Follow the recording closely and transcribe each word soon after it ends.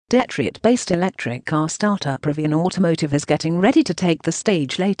Detriot-based electric car startup Rivian Automotive is getting ready to take the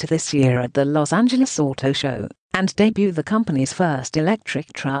stage later this year at the Los Angeles Autoshow and debut the company's first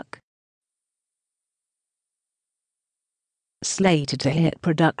electric truck. Slated to hit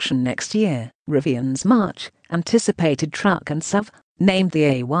production next year, Rivian's much anticipated truck and SUV, named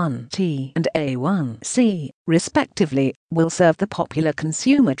the A1T and A1C, respectively, will serve the popular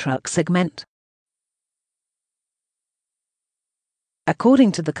consumer truck segment.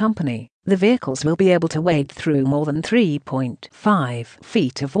 According to the company, the vehicles will be able to wade through more than 3.5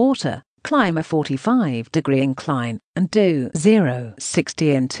 feet of water, climb a 45-degree incline, and do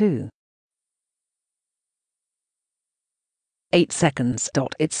 0-60 in 2.8 seconds.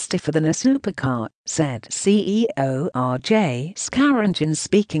 It's stiffer than a supercar, said CEO RJ Scaringe in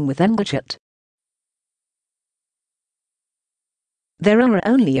speaking with Engadget. There are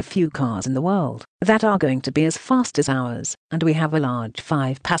only a few cars in the world that are going to be as fast as ours, and we have a large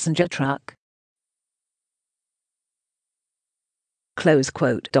 5-passenger truck. Close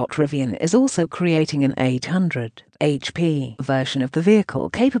quote. Rivian is also creating an 800 HP version of the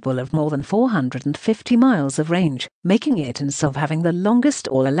vehicle capable of more than 450 miles of range, making it and SUV having the longest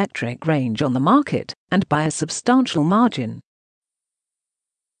all-electric range on the market, and by a substantial margin.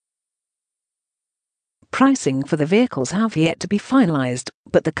 Pricing for the vehicles have yet to be finalized,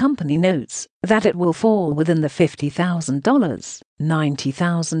 but the company notes that it will fall within the $50,000,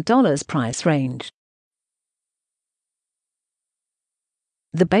 $90,000 price range.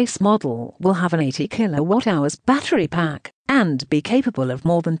 The base model will have an 80 kilowatt-hours battery pack and be capable of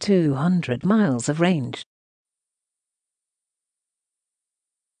more than 200 miles of range.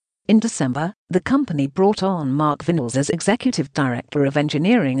 In December, the company brought on Mark Vinyls as Executive Director of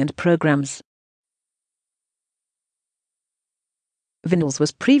Engineering and Programs. Vinyls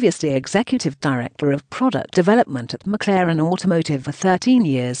was previously Executive Director of Product Development at McLaren Automotive for 13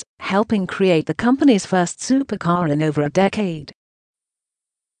 years, helping create the company's first supercar in over a decade.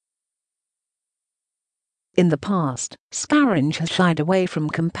 In the past, Scaringe has shied away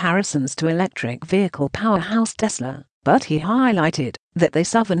from comparisons to electric vehicle powerhouse Tesla, but he highlighted that the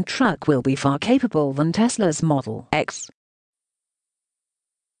SUV and truck will be far capable than Tesla's Model X.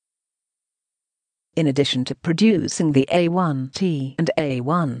 In addition to producing the A1T and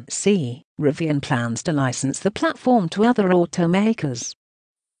A1C, Rivian plans to license the platform to other automakers.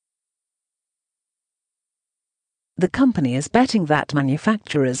 The company is betting that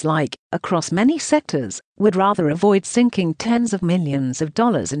manufacturers across many sectors, would rather avoid sinking tens of millions of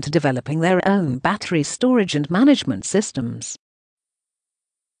dollars into developing their own battery storage and management systems.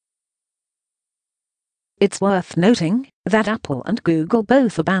 It's worth noting that Apple and Google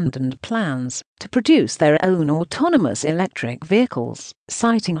both abandoned plans to produce their own autonomous electric vehicles,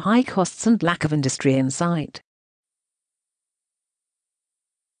 citing high costs and lack of industry insight.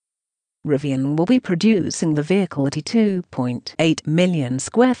 Rivian will be producing the vehicle at a 2.8 million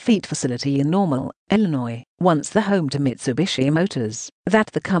square feet facility in Normal, Illinois, once the home to Mitsubishi Motors,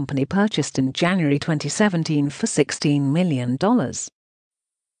 that the company purchased in January 2017 for $16 million.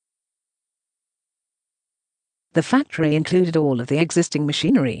 The factory included all of the existing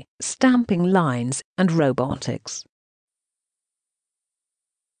machinery, stamping lines, and robotics.